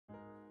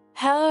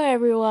Hello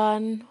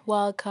everyone.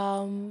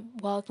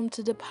 Welcome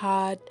to the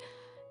pod.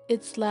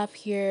 It's Love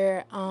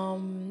here.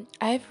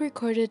 I've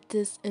recorded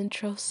this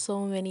intro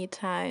so many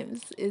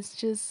times. It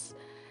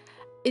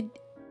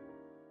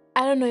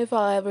I don't know if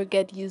I'll ever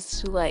get used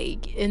to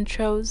like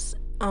intros.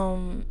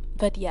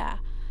 But yeah.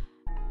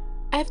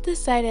 I've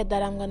decided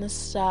that I'm going to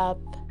stop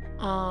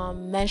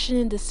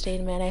mentioning this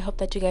statement. I hope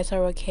that you guys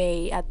are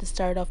okay at the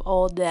start of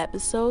all the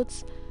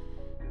episodes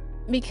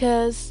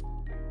because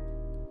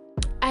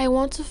I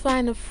want to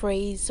find a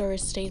phrase or a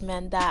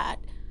statement that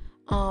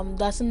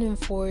doesn't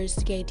enforce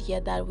the idea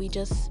that we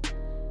just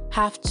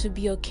have to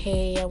be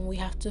okay and we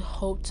have to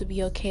hope to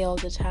be okay all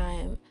the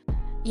time.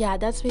 Yeah,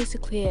 that's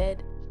basically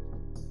it.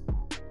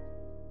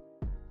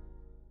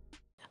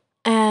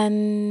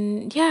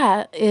 And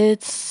yeah,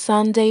 it's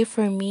Sunday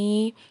for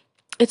me.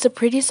 It's a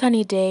pretty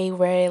sunny day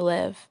where I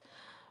live,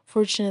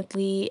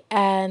 fortunately.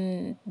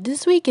 And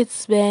this week I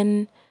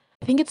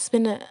think it's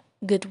been a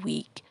good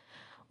week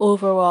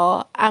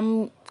overall.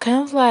 I'm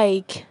kind of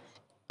like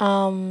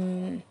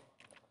um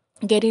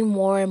getting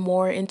more and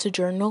more into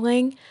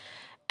journaling,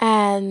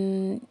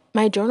 and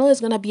my journal is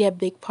going to be a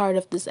big part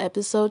of this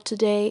episode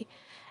today.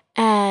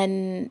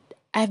 And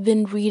I've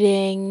been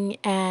reading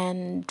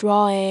and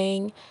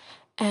drawing,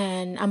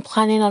 and I'm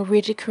planning on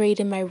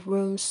redecorating my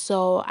room,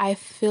 so I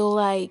feel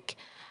like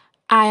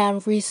I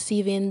am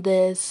receiving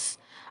this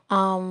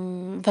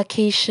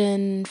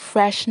vacation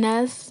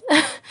freshness.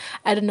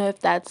 I don't know if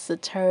that's the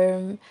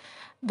term,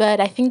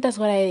 but I think that's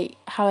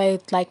how I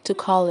like to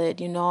call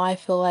it. I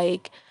feel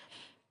like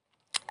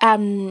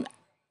I'm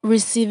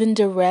receiving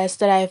the rest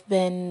that I've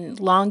been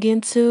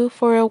longing to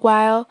for a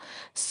while.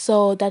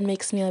 So that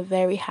makes me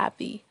very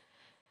happy.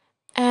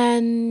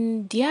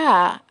 And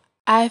yeah,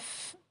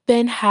 I've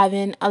been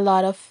having a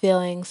lot of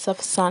feelings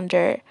of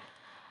Sunder.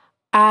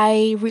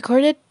 I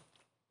recorded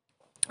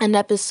an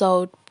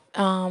episode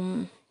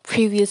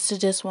previous to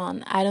this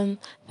one. I don't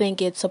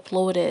think it's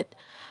uploaded.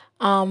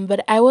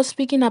 But I was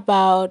speaking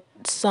about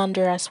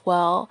Sunder as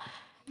well.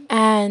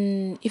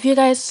 And if you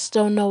guys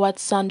don't know what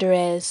Sunder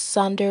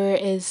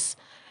is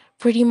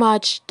pretty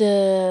much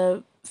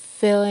the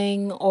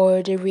feeling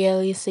or the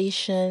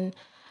realization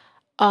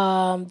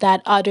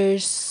that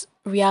others'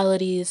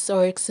 realities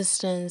or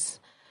existences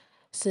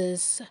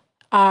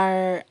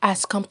are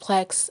as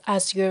complex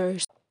as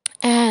yours.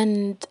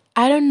 And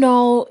I don't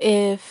know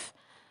if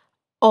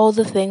all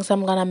the things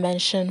I'm gonna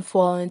mention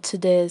fall into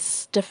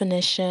this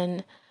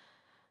definition,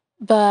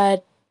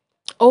 but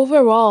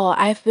overall,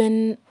 I've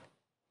been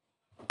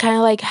kind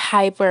of like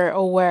hyper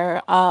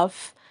aware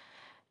of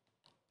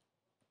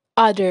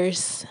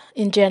others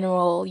in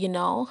general.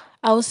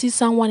 I'll see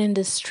someone in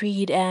the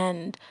street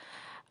and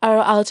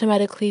I'll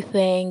automatically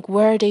think,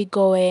 where are they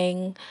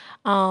going?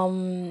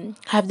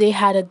 Have they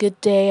had a good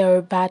day or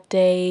a bad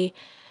day?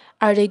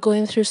 Are they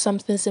going through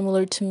something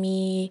similar to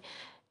me?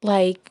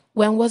 Like,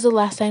 when was the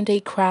last time they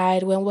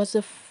cried? Where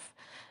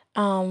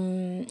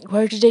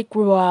did they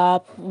grow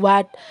up?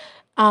 What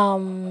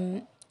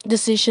um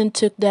decision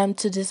took them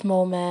to this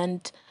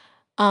moment?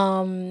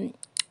 Um,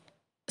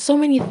 so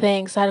many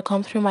things that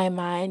come through my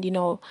mind.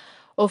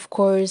 Of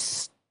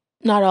course,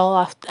 not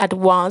all at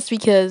once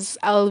because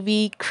I'll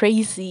be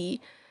crazy.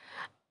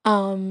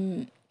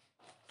 Um,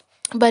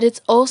 but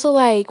it's also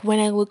like when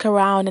I look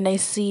around and I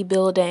see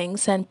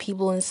buildings and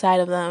people inside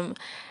of them,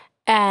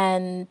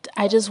 and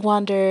I just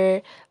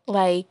wonder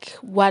like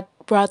what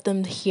brought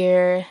them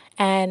here.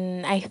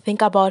 And I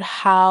think about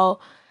how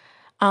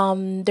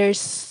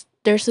there's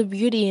a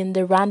beauty in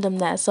the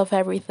randomness of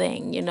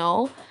everything.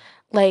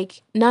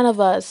 Like, none of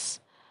us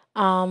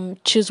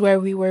choose where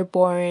we were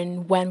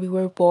born, when we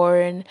were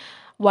born,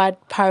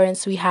 what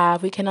parents we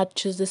have. We cannot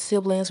choose the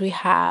siblings we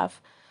have.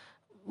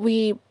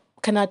 We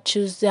cannot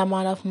choose the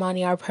amount of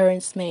money our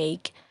parents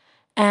make.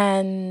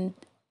 And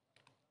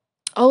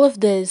all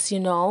of this,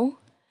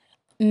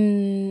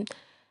 mm,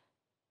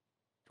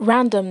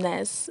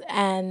 randomness,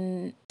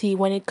 and the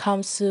when it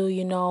comes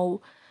to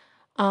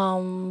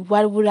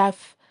what would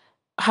have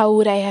how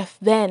would I have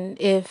been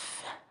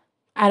if,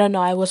 I don't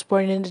know, I was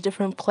born in a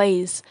different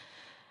place.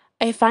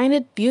 I find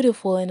it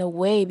beautiful in a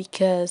way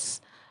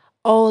because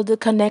all the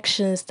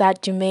connections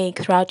that you make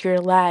throughout your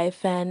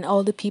life and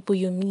all the people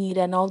you meet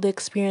and all the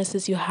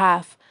experiences you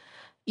have,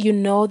 you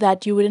know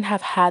that you wouldn't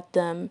have had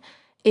them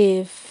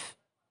if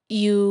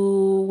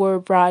you were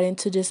brought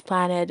into this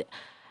planet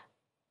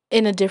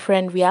in a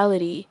different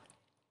reality.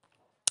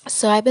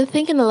 So I've been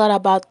thinking a lot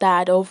about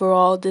that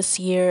overall this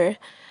year,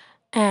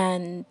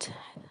 and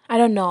I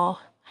don't know.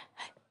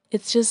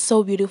 It's just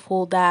so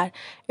beautiful that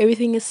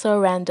everything is so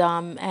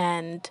random,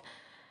 and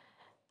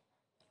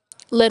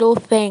little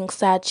things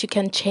that you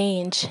can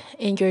change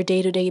in your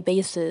day-to-day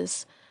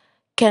basis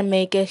can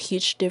make a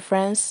huge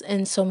difference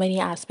in so many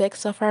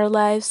aspects of our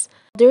lives.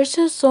 There's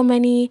just so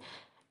many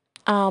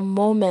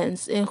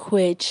moments in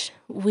which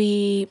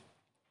we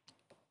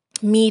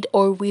meet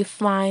or we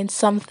find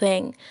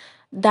something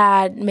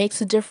that makes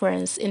a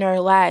difference in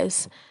our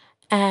lives,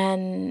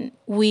 and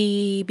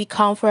we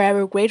become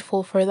forever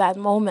grateful for that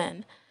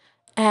moment.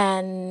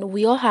 And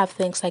we all have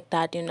things like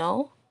that.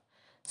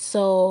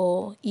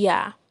 So,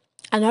 yeah.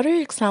 Another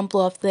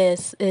example of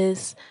this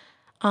is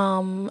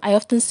I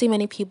often see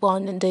many people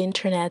on the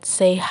internet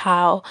say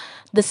how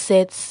the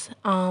sits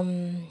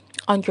on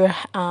your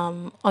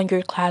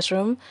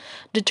classroom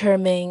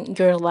determine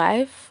your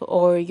life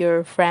or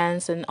your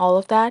friends and all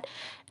of that.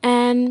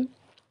 And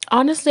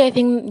honestly, I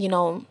think,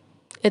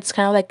 it's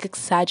kind of like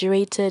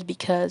exaggerated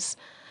because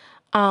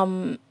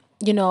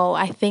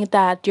I think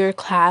that your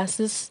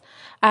classes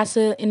as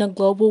in a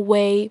global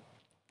way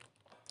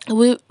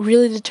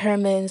really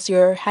determines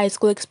your high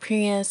school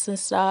experience and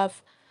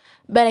stuff.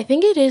 But I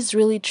think it is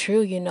really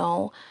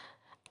true.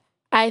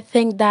 I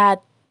think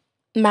that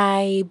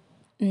my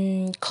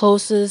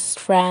closest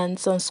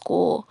friends on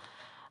school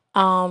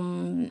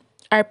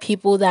are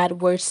people that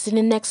were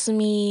sitting next to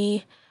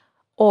me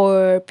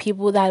or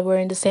people that were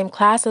in the same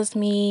class as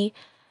me.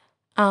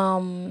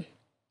 Um,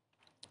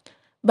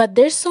 but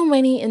there's so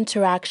many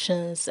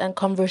interactions and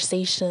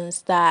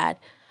conversations that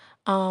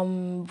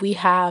we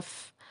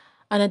have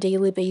on a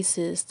daily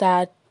basis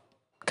that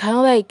kind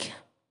of like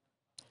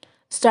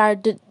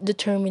start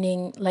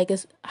determining like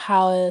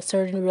how a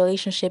certain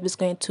relationship is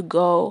going to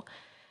go.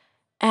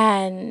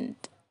 And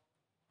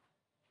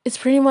it's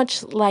pretty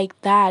much like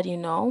that.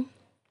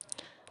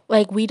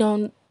 Like we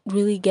don't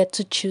really get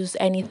to choose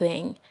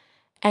anything.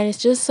 And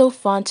it's just so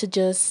fun to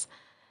just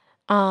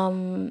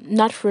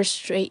not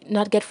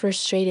get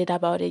frustrated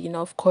about it.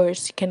 Of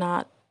course you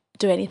cannot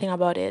do anything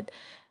about it.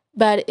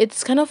 But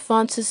it's kind of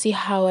fun to see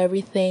how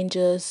everything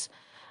just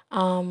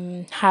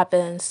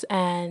happens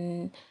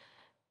and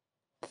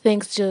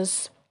things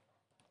just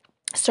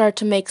start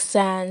to make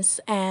sense,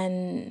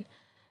 and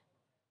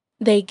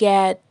they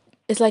get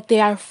it's like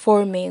they are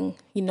forming.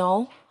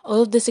 All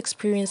of these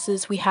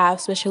experiences we have,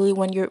 especially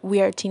when we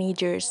are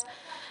teenagers,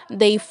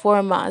 they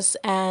form us,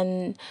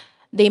 and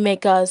they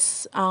make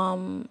us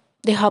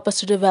they help us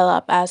to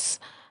develop as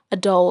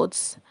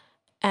adults,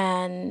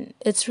 and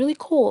it's really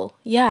cool.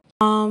 Yeah.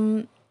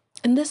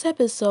 In this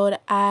episode,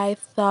 I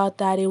thought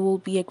that it will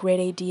be a great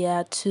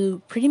idea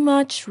to pretty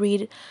much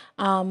read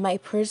my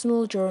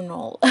personal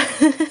journal.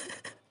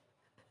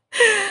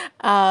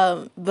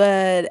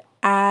 But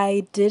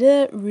I did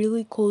a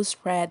really cool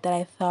spread that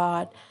I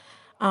thought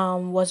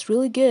was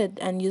really good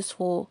and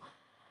useful.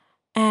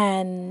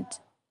 And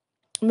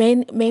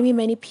maybe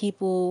many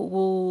people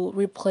will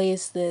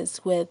replace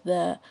this with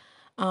the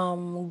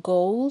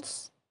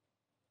goals,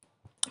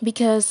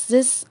 because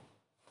this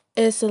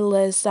is a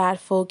list that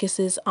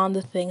focuses on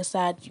the things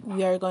that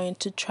we are going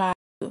to try.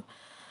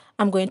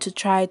 I'm going to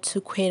try to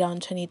quit on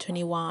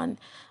 2021.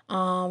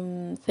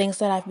 Things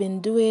that I've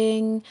been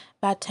doing,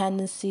 bad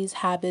tendencies,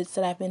 habits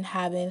that I've been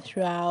having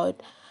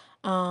throughout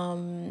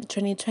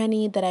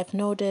 2020 that I've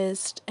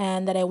noticed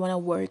and that I want to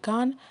work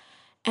on.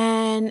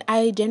 And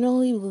I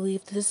genuinely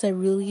believe this is a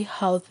really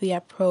healthy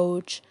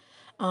approach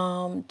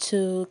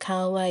to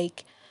kind of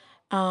like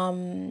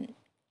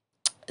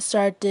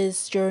start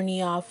this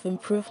journey of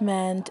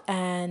improvement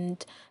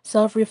and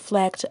self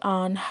reflect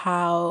on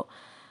how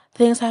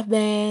things have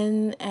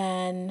been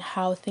and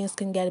how things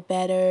can get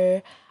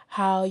better,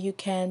 how you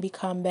can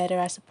become better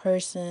as a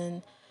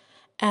person.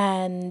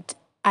 And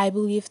I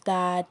believe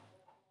that,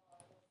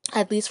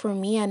 at least for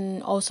me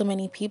and also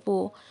many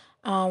people,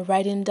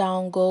 writing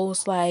down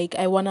goals like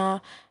I want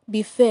to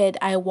be fit,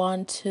 I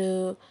want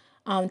to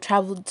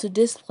travel to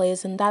this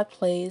place and that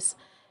place.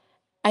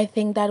 I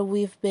think that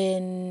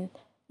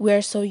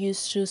we're so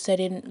used to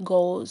setting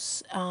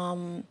goals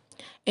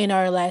in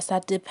our lives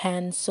that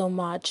depend so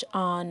much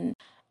on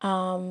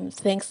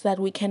things that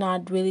we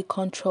cannot really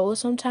control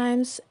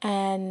sometimes.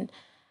 And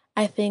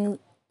I think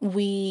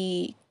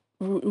we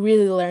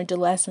really learned the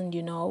lesson,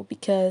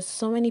 because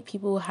so many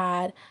people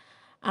had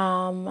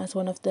as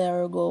one of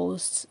their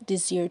goals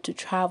this year to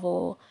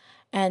travel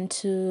and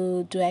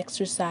to do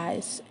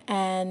exercise.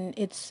 And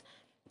it's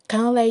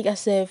kind of like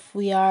as if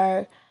we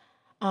have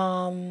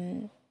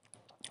been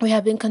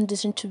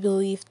conditioned to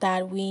believe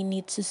that we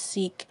need to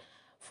seek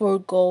for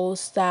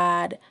goals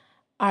that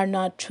are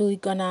not truly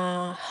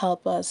gonna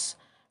help us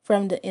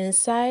from the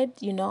inside.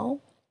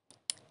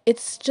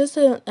 It's just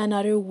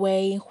another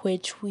way in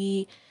which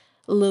we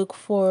look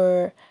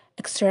for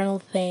external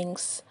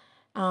things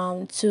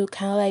to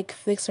kind of like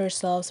fix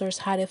ourselves or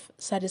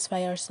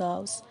satisfy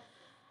ourselves.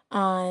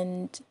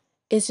 And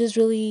it's just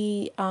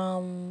really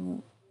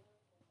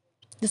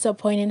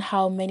disappointing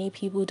how many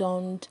people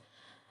don't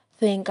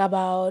think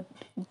about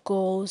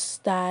goals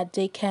that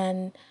they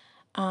can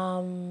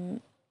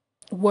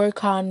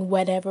work on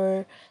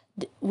wherever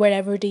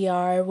they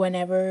are,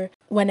 whenever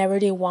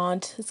they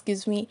want,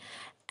 excuse me,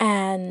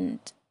 and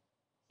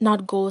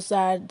not goals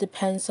that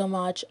depend so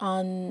much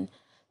on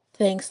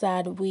things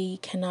that we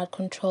cannot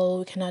control,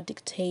 we cannot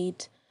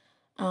dictate.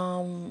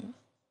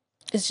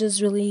 It's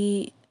just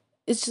really,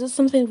 it's just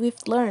something we've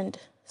learned.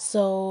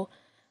 So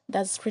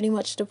that's pretty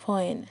much the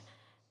point.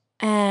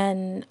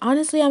 And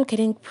honestly, I'm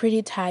getting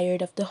pretty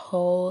tired of the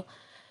whole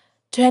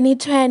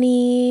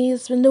 2020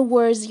 has been the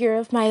worst year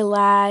of my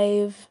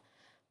life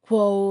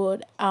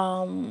quote.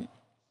 I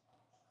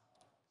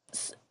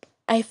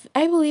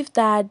believe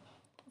that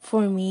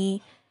for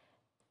me,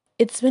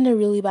 it's been a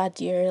really bad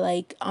year.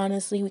 Like,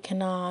 honestly, we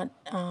cannot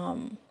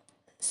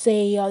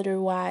say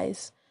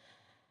otherwise.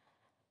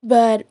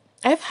 But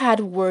I've had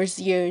worse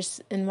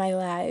years in my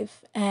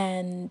life,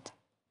 and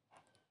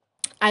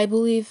I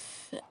believe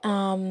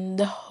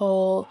the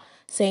whole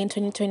saying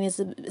 2020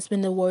 has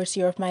been the worst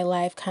year of my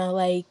life, kind of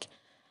like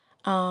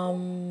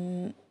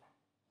um,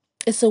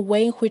 it's a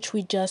way in which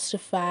we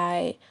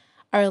justify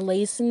our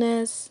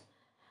laziness,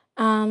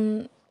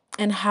 um,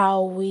 and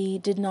how we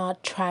did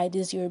not try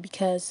this year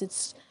because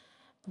it's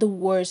the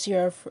worst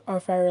year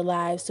of our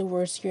lives, the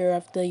worst year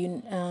of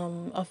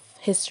of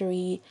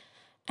history.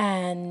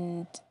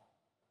 And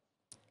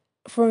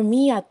for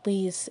me, at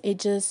least, it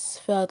just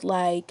felt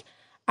like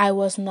I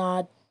was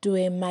not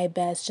doing my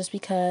best just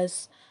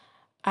because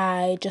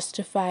I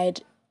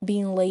justified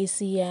being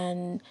lazy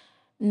and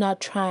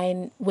not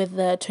trying with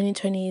the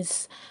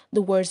 2020s,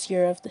 the worst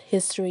year of the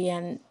history,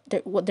 and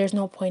there's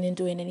no point in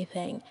doing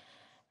anything.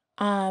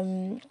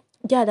 Um,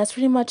 yeah, that's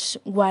pretty much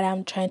what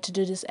I'm trying to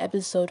do this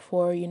episode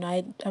for.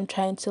 I'm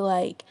trying to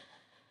like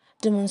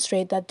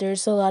demonstrate that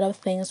there's a lot of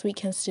things we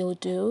can still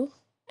do,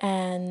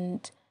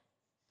 and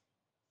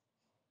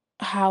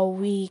how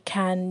we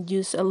can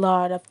use a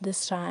lot of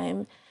this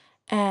time,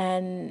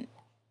 and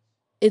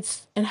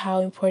how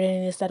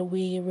important it is that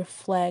we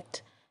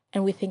reflect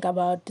and we think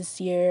about this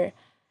year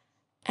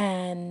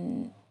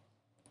and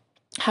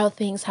how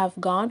things have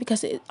gone,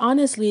 because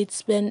honestly,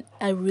 it's been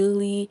a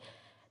really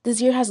this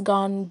year has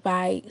gone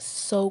by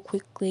so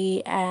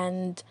quickly,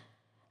 and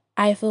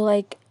I feel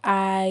like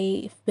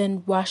I've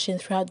been rushing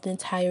throughout the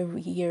entire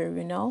year.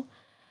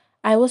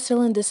 I was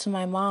telling this to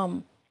my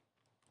mom.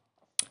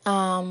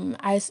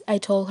 I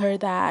told her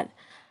that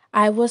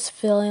I was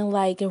feeling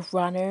like a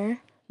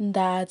runner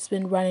that's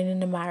been running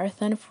in a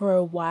marathon for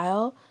a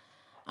while,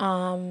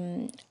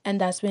 and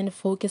that's been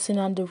focusing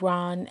on the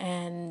run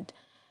and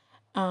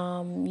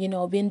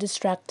being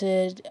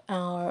distracted,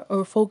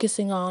 or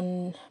focusing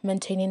on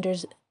maintaining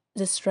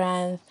the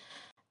strength.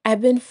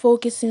 I've been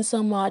focusing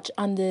so much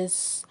on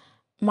this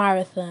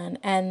marathon,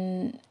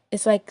 and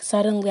it's like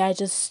suddenly I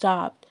just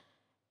stopped,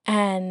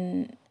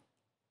 and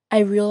I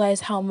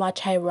realized how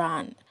much I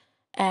ran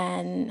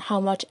and how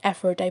much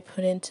effort I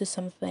put into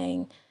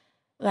something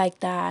like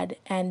that,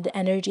 and the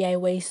energy I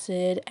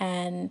wasted,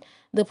 and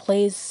the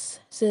places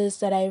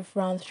that I've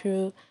run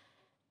through.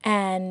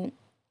 And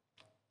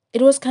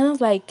it was kind of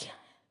like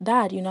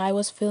that. I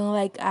was feeling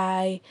like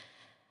I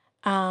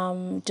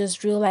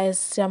just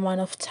realized the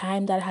amount of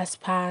time that has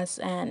passed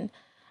and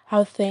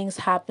how things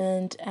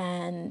happened.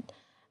 And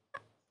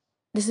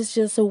this is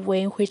just a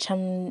way in which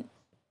I'm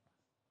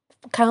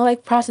kind of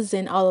like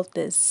processing all of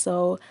this.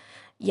 So,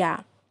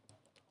 yeah.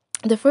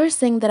 The first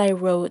thing that I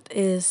wrote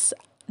is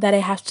that I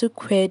have to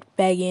quit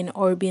begging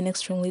or being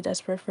extremely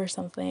desperate for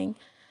something.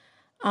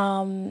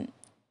 Um,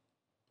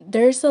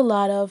 there's been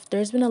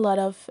a lot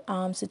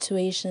of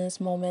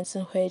situations, moments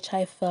in which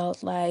I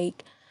felt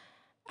like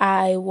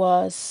I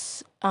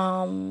was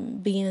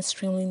being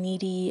extremely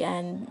needy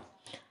and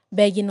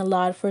begging a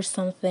lot for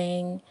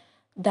something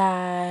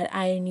that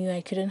I knew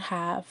I couldn't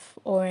have,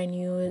 or I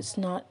knew it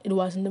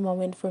wasn't the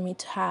moment for me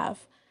to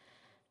have.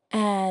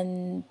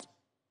 And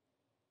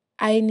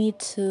I need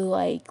to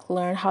like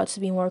learn how to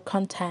be more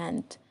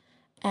content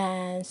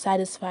and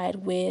satisfied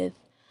with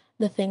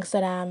the things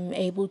that I'm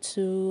able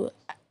to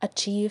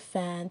achieve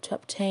and to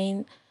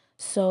obtain.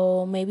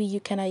 So maybe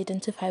you can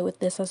identify with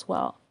this as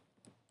well.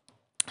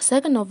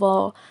 Second of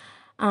all,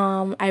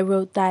 I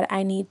wrote that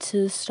I need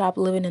to stop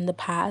living in the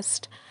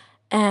past,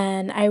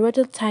 and I wrote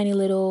a tiny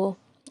little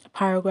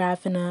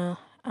paragraph in a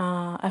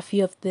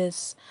few of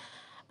these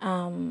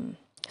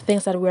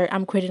things that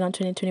I'm creating on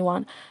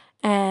 2021,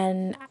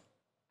 and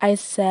I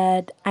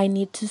said I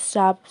need to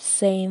stop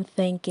saying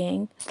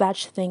thinking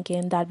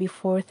that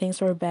before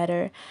things were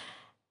better.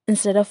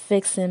 Instead of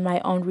fixing my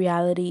own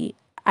reality,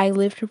 I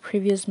live through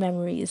previous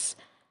memories,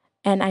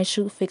 and I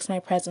should fix my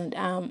present.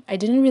 I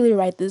didn't really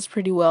write this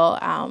pretty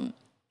well.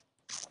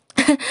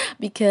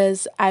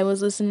 Because I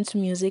was listening to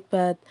music,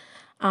 but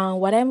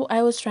what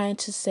I was trying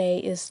to say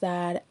is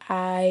that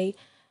I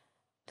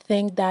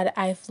think that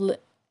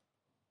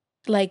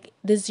like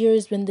this year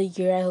has been the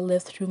year I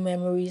lived through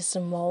memories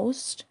the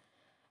most.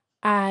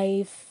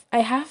 I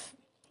have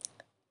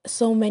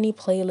so many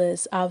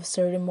playlists of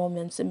certain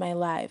moments in my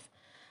life.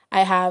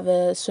 I have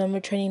a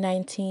summer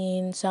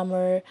 2019,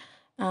 summer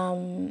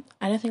I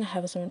don't think I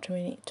have a summer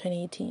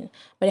 2018,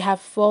 but I have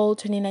fall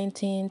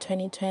 2019,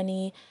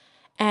 2020.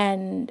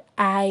 And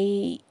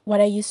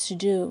what I used to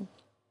do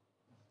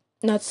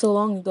not so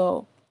long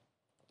ago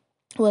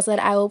was that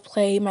I will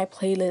play my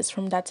playlist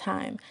from that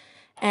time,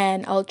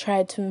 and I'll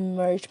try to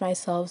immerse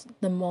myself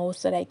the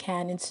most that I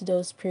can into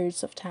those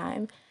periods of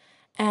time.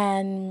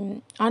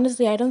 And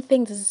honestly, I don't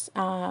think this is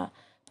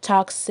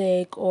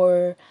toxic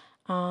or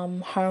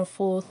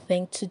harmful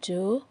thing to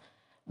do,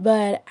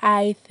 but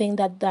I think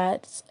that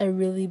that's a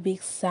really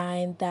big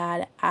sign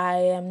that I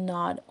am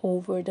not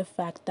over the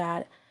fact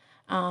that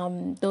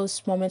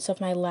those moments of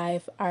my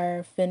life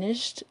are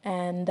finished,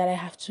 and that I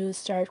have to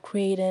start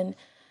creating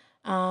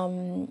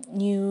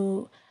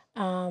new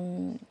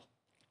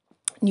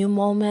new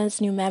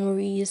moments, new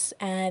memories,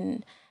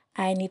 and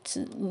I need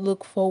to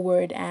look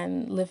forward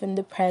and live in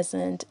the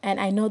present. And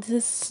I know this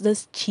is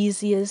this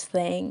cheesiest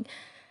thing.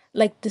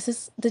 Like this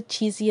is the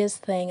cheesiest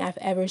thing I've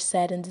ever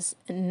said in this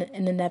in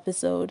an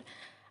episode.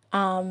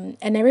 And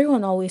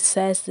everyone always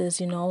says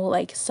this,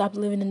 like stop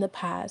living in the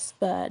past,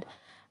 but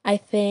I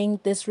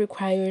think this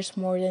requires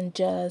more than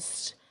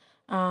just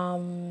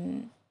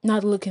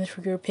not looking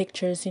through your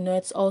pictures,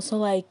 it's also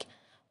like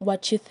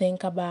what you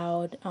think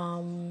about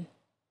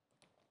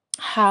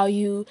how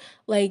you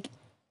like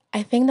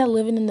I think that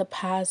living in the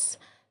past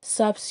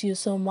stops you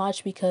so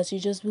much because you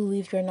just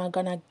believe you're not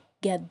gonna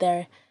get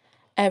there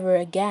ever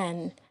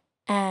again.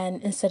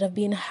 And instead of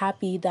being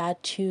happy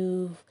that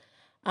you've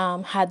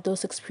had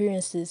those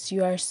experiences,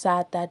 you are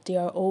sad that they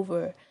are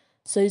over.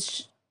 So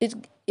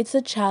it's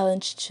a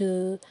challenge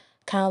to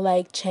kind of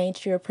like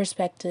change your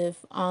perspective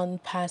on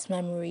past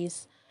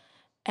memories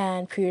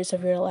and periods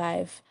of your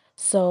life.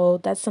 So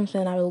that's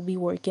something I will be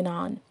working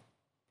on.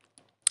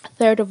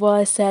 Third of all,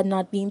 I said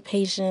not being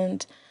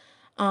patient.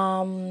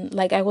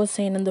 Like I was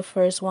saying in the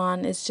first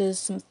one, it's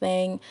just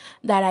something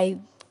that I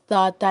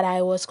thought that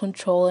I was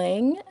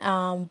controlling,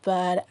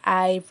 but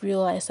I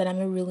realized that I'm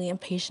a really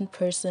impatient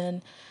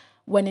person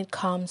when it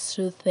comes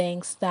to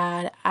things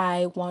that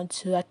I want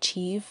to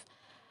achieve.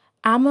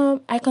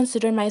 I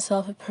consider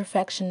myself a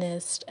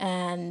perfectionist,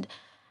 and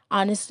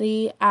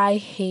honestly I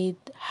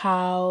hate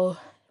how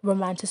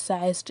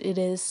romanticized it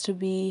is to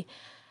be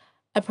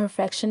a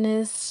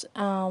perfectionist.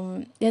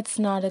 It's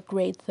not a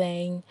great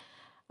thing.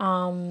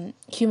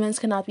 Humans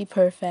cannot be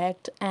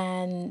perfect,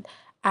 and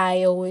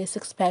I always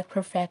expect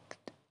perfect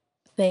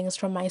things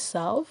from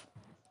myself.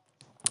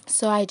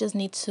 So I just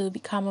need to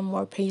become a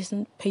more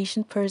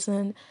patient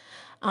person,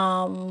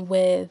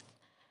 with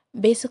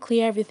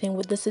basically everything,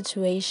 with the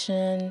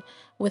situation,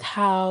 with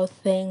how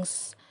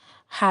things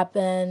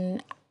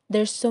happen.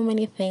 There's so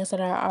many things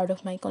that are out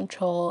of my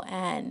control,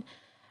 and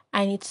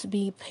I need to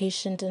be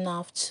patient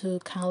enough to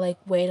kind of like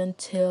wait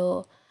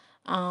until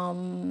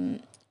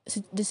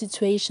the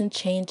situation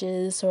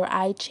changes, or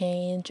I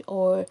change,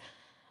 or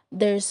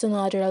there's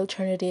another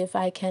alternative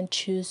I can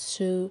choose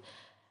to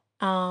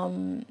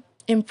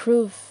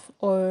improve,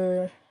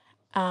 or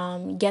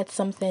get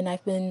something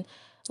I've been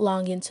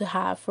longing to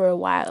have for a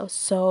while.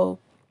 So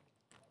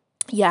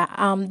yeah,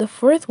 the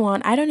fourth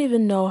one, I don't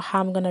even know how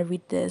I'm gonna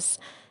read this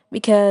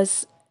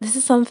because this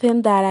is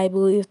something that I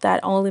believe that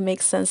only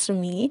makes sense to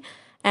me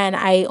and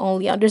I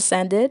only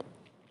understand it.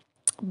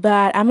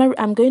 But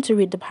I'm going to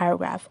read the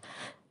paragraph.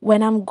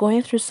 When I'm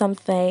going through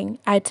something,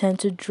 I tend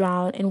to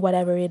drown in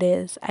whatever it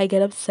is. I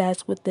get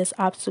obsessed with this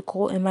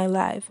obstacle in my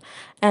life,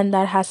 and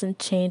that hasn't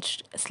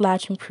changed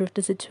slash improved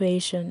the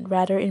situation.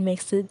 Rather, it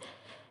makes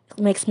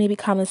me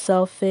become a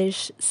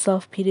selfish,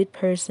 self-pitied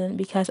person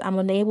because I'm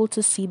unable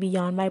to see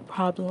beyond my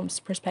problem's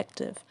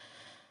perspective.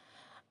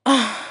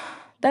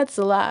 That's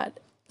a lot.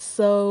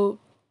 So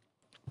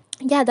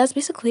yeah, that's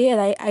basically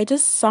it. I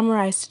just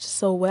summarized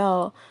so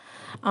well.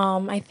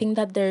 I think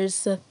that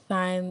there's a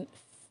fine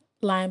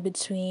line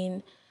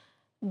between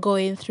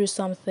going through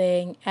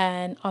something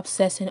and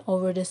obsessing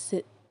over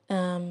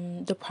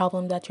the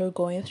problem that you're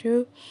going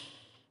through,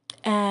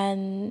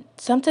 and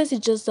sometimes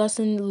it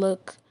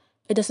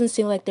doesn't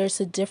seem like there's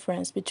a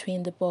difference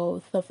between the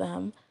both of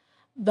them.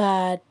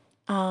 But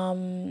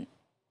when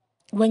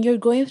you're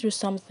going through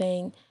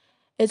something,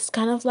 it's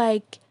kind of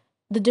like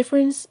the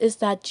difference is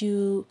that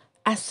you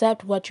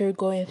accept what you're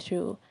going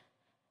through,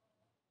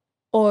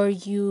 or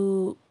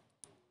you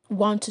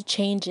want to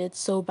change it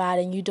so bad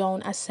and you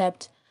don't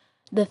accept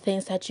the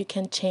things that you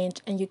can change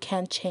and you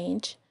can't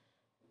change.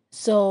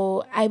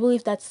 So I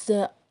believe that's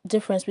the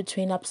difference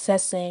between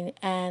obsessing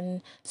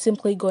and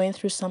simply going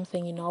through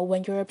something.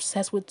 When you're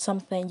obsessed with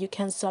something, you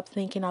can't stop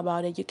thinking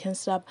about it. You can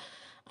stop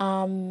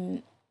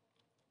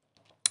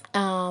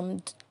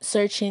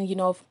searching.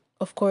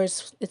 Of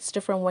course, it's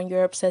different when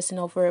you're obsessing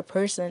over a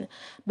person,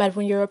 but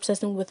when you're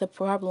obsessing with a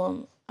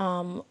problem,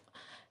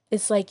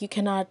 it's like you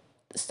cannot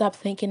stop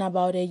thinking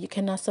about it. You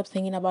cannot stop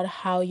thinking about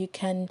how you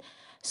can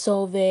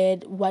solve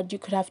it, what you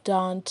could have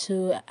done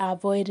to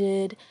avoid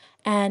it.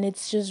 And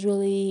it's just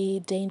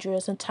really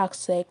dangerous and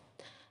toxic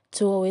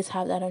to always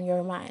have that on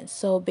your mind.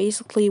 So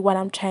basically, what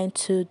I'm trying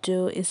to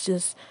do is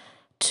just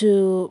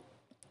to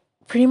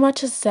pretty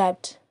much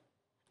accept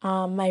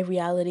my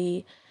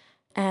reality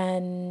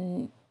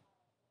and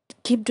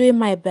keep doing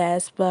my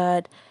best.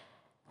 But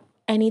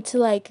I need to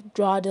like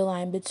draw the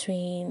line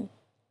between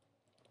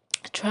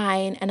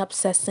trying and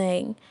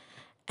obsessing.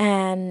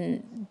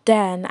 And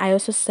then I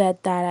also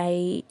said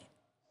that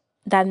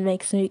that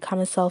makes me become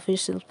a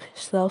selfish,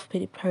 self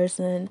pity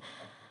person.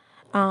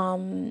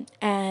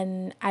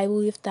 And I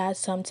believe that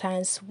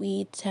sometimes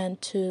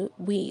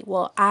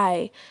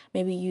I,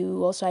 maybe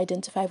you also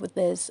identify with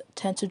this,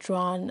 tend to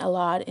drawn a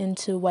lot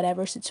into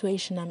whatever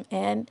situation I'm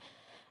in.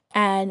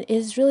 And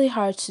it's really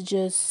hard to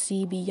just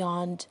see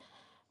beyond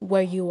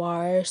where you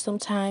are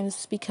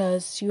sometimes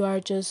because you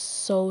are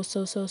just so,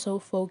 so, so, so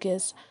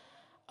focused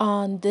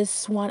on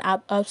this one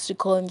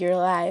obstacle in your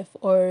life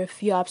or a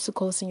few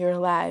obstacles in your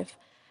life.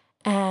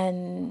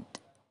 And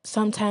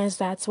sometimes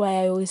that's why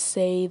I always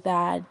say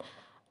that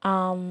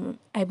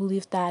I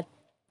believe that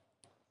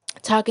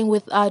talking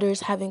with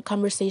others, having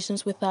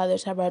conversations with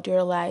others about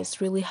your lives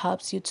really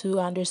helps you to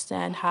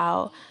understand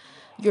how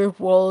your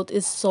world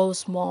is so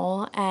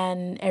small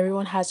and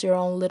everyone has their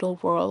own little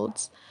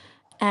worlds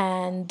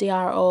and they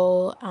are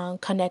all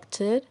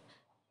connected.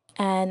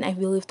 And I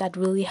believe that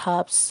really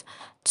helps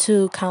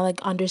to kind of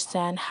like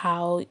understand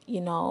how,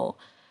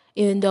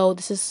 even though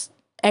this is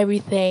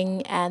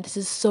everything and this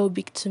is so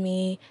big to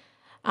me,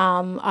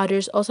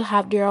 others also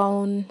have their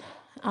own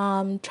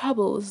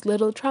troubles,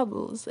 little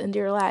troubles in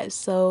their lives.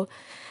 So,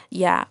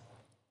 yeah.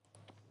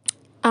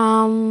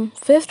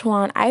 Fifth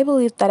one, I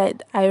believe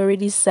that I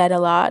already said a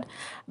lot,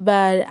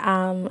 but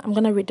I'm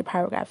gonna read the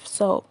paragraph.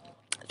 So,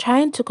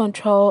 trying to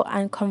control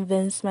and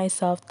convince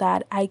myself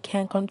that I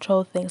can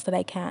control things that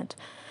I can't.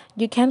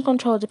 You can't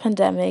control the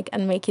pandemic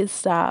and make it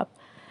stop.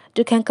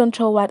 You can't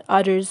control what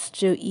others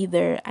do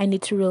either. I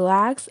need to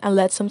relax and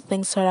let some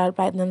things sort out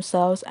by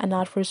themselves and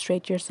not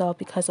frustrate yourself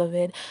because of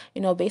it.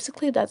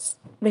 Basically, that's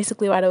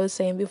basically what I was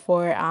saying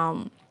before.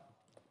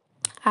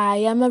 I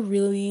am a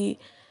really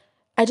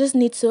I just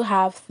need to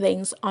have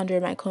things under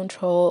my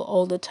control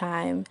all the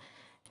time.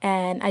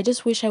 And I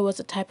just wish I was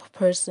the type of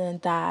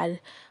person that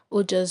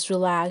would just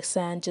relax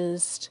and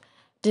just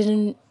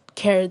didn't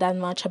care that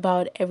much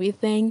about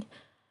everything.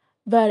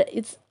 But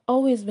it's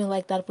always been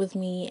like that with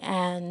me.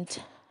 And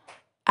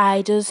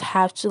I just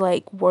have to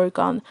like work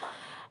on,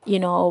 you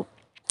know,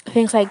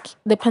 things like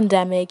the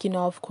pandemic,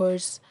 of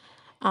course,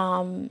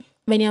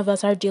 many of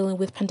us are dealing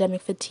with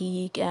pandemic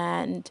fatigue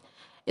and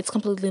it's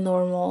completely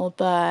normal.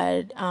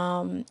 But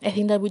I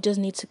think that we just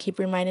need to keep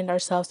reminding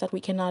ourselves that we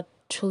cannot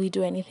truly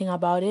do anything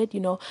about it.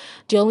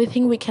 The only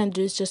thing we can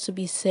do is just to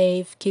be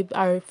safe, keep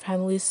our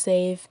families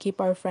safe, keep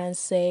our friends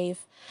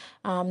safe,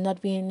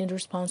 not being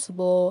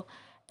irresponsible,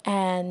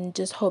 and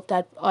just hope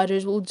that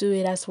others will do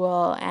it as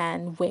well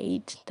and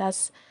wait.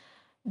 That's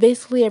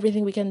basically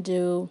everything we can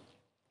do,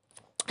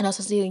 and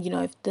also see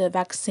if the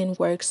vaccine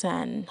works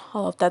and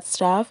all of that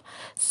stuff.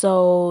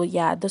 So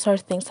yeah, those are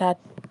things that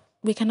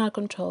we cannot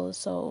control.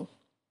 So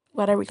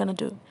what are we gonna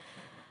do?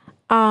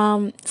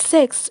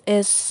 Six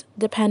is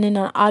depending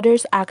on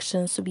others'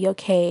 actions to be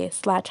okay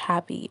slash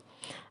happy.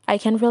 I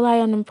can rely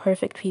on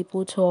imperfect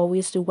people to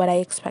always do what I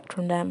expect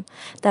from them.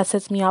 That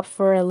sets me up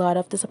for a lot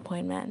of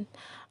disappointment.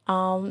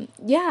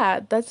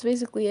 Yeah, that's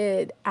basically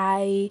it.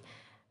 I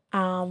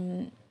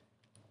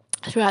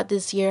throughout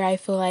this year, I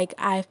feel like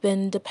I've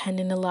been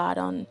depending a lot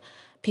on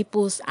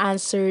people's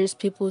answers,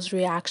 people's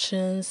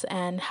reactions,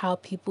 and how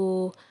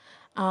people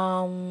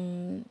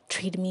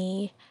treat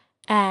me.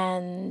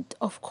 And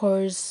of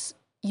course,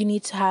 you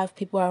need to have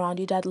people around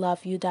you that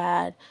love you,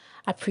 that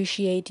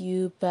appreciate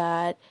you.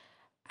 But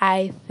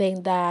I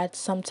think that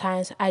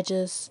sometimes I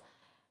just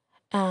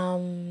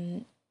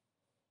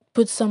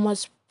put so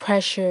much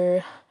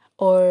pressure,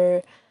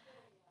 or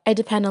I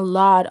depend a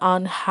lot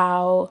on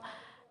how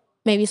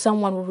maybe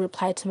someone will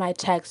reply to my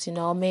text.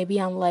 Maybe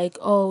I'm like,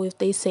 oh, if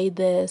they say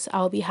this,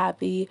 I'll be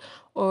happy,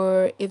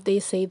 or if they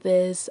say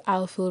this,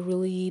 I'll feel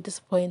really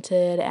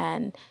disappointed.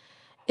 And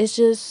it's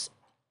just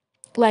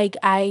like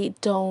I'm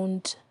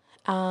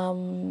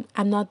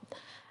not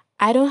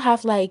I don't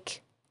have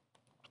like,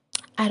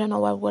 I don't know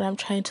what I'm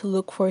trying to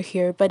look for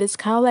here, but it's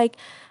kind of like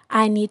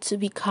I need to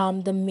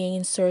become the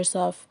main source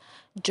of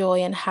joy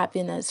and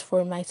happiness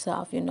for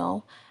myself.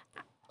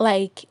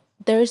 Like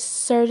there's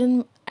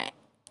certain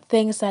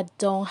things that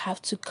don't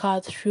have to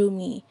cut through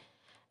me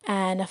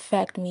and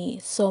affect me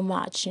so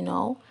much.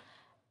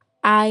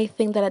 I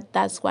think that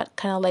that's what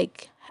kind of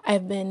like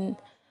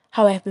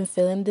how I've been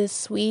feeling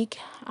this week.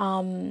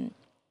 Bad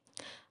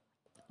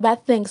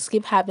things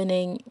keep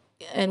happening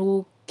and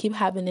will keep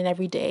happening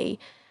every day.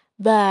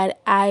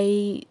 But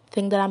I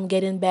think that I'm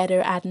getting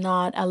better at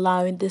not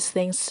allowing these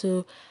things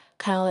to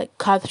kind of like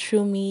cut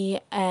through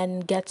me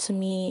and get to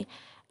me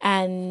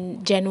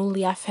and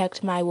genuinely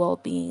affect my well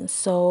being.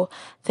 So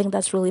I think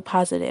that's really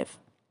positive.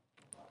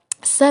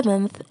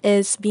 Seventh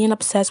is being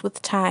obsessed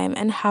with time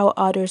and how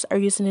others are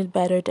using it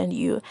better than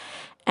you.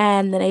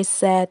 And then I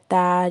said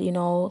that,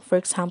 for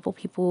example,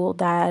 people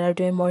that are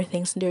doing more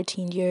things in their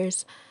teen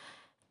years.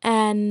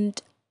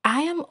 And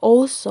I am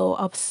also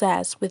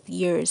obsessed with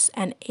years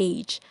and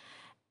age.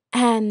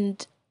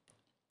 And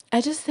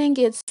I just think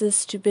it's the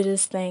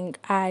stupidest thing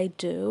I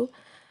do.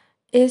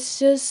 It's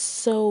just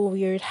so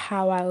weird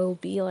how I will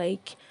be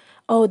like,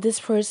 oh,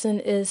 this person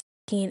is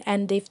 18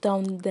 and they've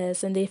done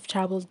this and they've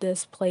traveled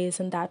this place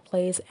and that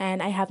place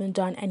and I haven't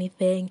done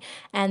anything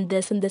and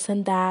this and this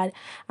and that.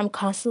 I'm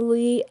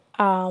constantly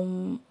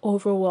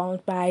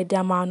overwhelmed by the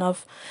amount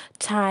of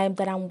time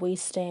that I'm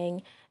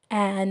wasting.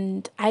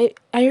 And I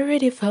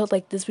already felt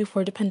like this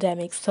before the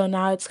pandemic, so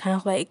now it's kind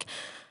of like,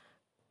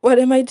 what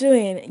am I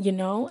doing?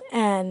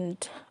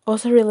 And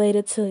also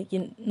related to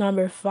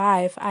number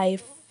five, I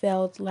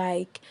felt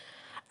like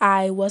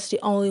I was the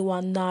only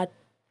one not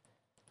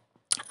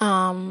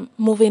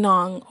moving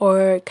on,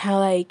 or kind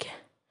of like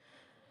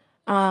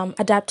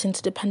adapting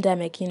to the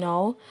pandemic, you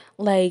know?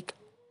 Like,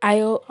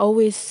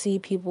 always see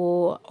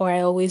people, or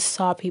I always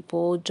saw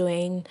people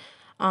doing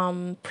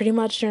pretty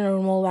much their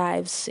normal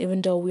lives,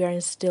 even though we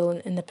are still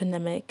in the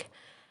pandemic.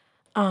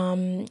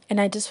 And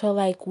I just felt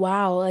like,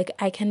 wow, like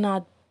I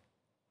cannot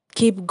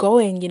keep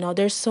going, you know?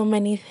 There's so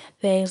many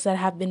things that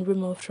have been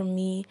removed from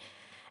me.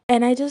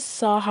 And I just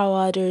saw how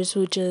others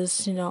would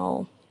just,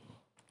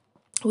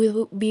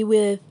 would be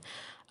with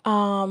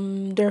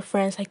their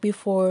friends like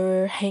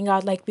before, hang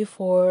out like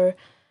before,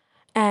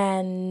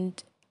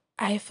 and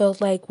I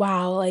felt like,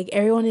 wow, like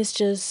everyone is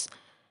just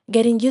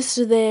getting used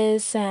to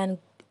this and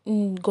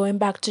going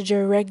back to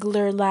their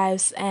regular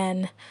lives.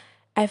 And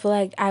I feel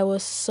like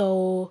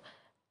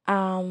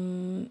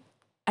um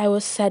I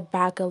was set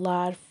back a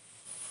lot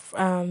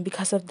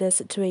because of this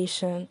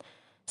situation.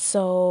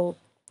 So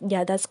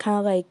yeah, that's kind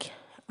of like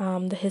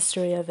the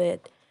history of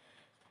it.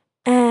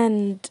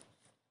 And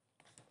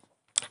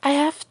I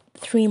have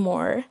three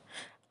more.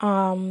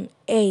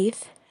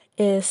 Eighth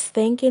is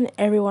thinking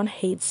everyone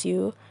hates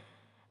you.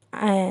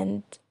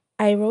 And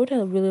I wrote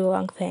a really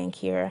long thing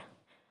here.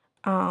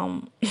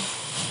 Um,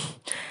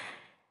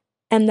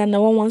 and that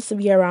no one wants to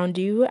be around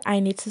you. I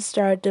need to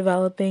start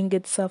developing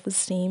good self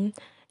esteem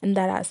in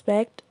that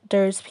aspect.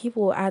 There's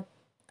people out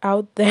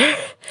there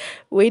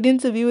waiting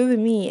to be with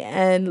me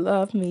and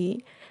love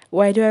me.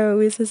 Why do I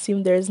always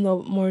assume there's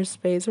no more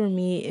space for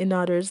me in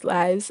others'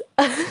 lives?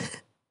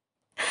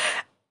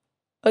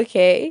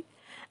 Okay.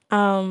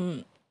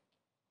 Um,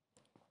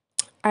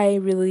 I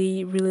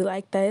really, really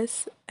like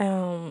this.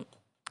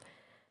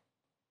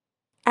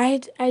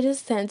 I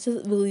just tend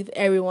to believe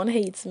everyone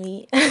hates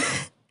me.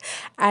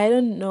 I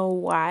don't know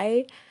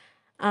why.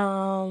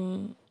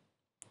 Um,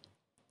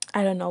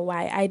 I don't know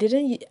why. I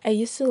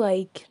used to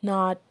like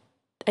not.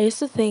 I used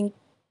to think.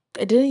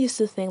 I didn't used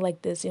to think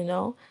like this. You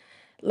know,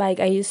 like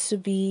I used to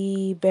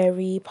be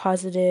very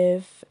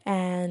positive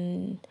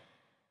and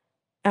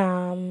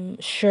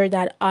sure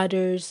that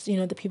others,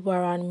 the people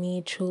around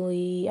me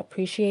truly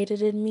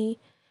appreciated me.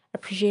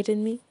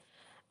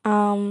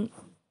 Um,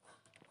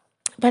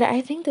 but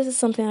I think this is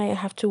something I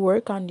have to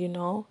work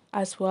on.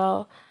 As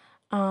well.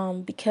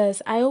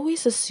 Because I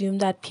always assume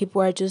that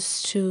people are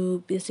just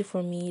too busy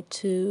for me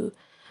to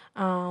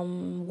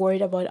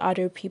worried about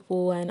other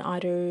people and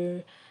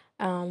other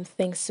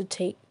things to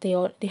take.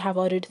 They have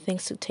other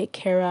things to take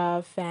care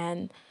of,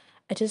 and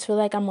I just feel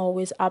like I'm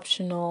always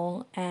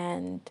optional.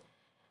 And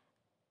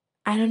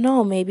I don't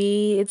know.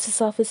 Maybe it's a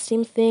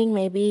self-esteem thing.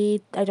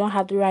 Maybe I don't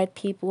have the right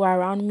people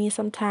around me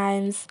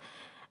sometimes.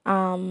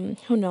 Who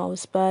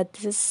knows? But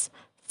this is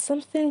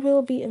something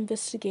we'll be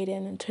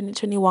investigating in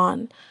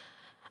 2021.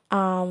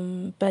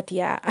 But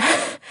yeah,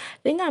 I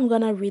think I'm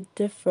gonna read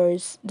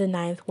the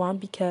ninth one,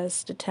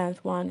 because the 10th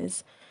one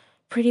is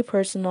pretty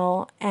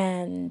personal,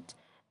 and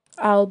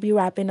I'll be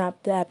wrapping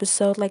up the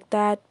episode like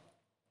that.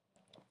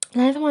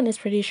 Ninth one is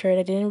pretty short.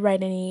 I didn't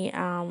write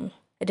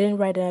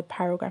a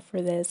paragraph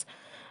for this.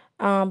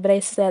 But I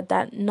said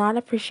that not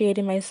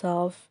appreciating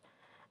myself,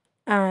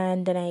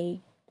 and then I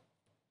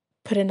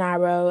put an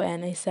arrow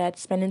and I said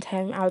spending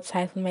time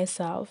outside with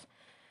myself,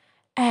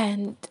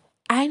 and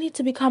I need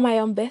to become my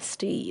own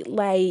bestie.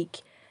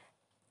 Like,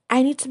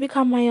 I need to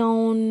become my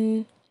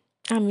own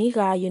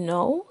amiga, you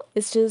know?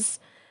 It's just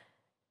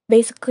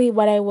basically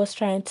what I was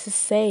trying to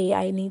say.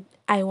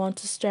 I want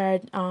to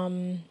start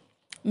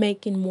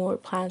making more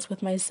plans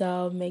with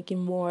myself, making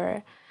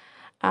more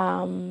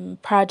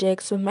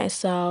projects with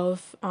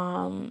myself,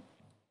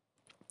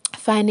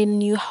 finding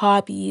new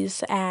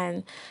hobbies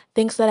and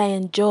things that I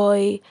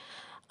enjoy.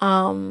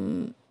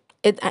 Um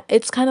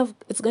it's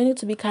going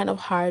to be kind of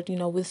hard,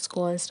 with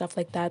school and stuff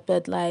like that,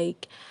 but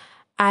like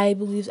I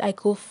believe I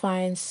could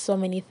find so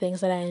many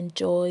things that I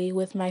enjoy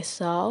with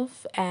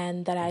myself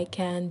and that I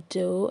can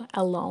do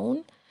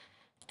alone.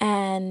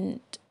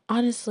 And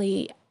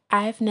honestly,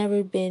 I've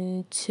never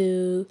been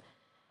too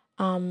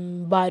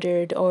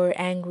bothered or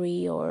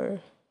angry, or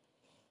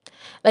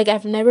like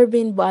I've never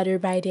been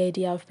bothered by the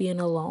idea of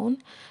being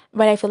alone.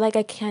 But I feel like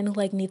I kind of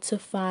like need to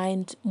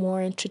find more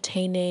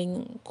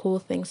entertaining, cool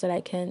things that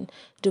I can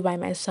do by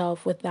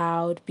myself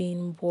without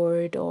being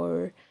bored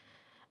or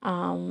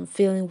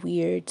feeling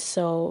weird.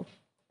 So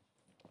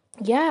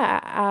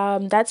yeah,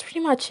 that's pretty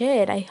much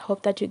it. I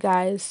hope that you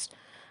guys,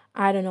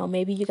 I don't know,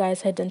 maybe you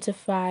guys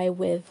identify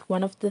with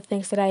one of the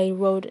things that I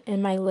wrote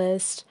in my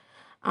list.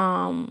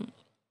 Um,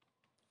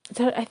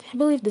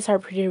 believe these are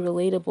pretty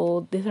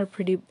relatable. These are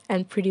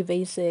pretty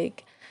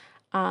basic.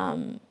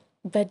 Um,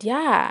 but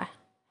yeah,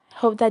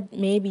 hope that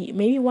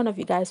maybe one of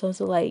you guys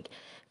also like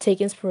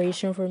take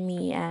inspiration from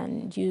me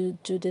and you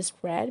do this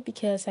spread,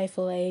 because I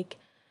feel like,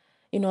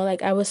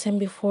 like I was saying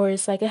before,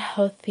 it's like a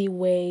healthy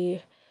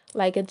way,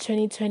 like a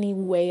 2020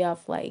 way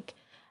of like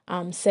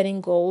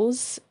setting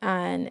goals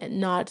and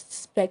not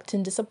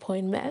expecting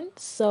disappointment.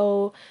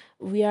 So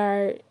we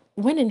are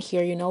winning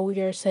here,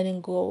 we are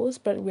setting goals,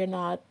 but we're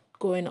not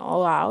going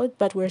all out,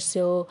 but we're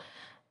still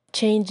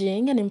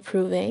changing and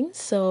improving.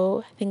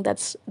 So I think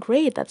that's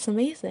great. That's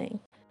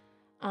amazing.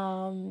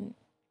 Um,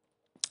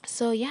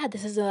 so yeah,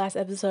 this is the last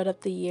episode of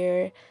the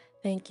year.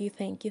 Thank you,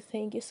 thank you,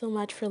 thank you so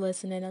much for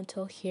listening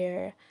until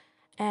here.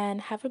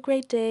 And have a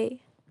great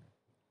day.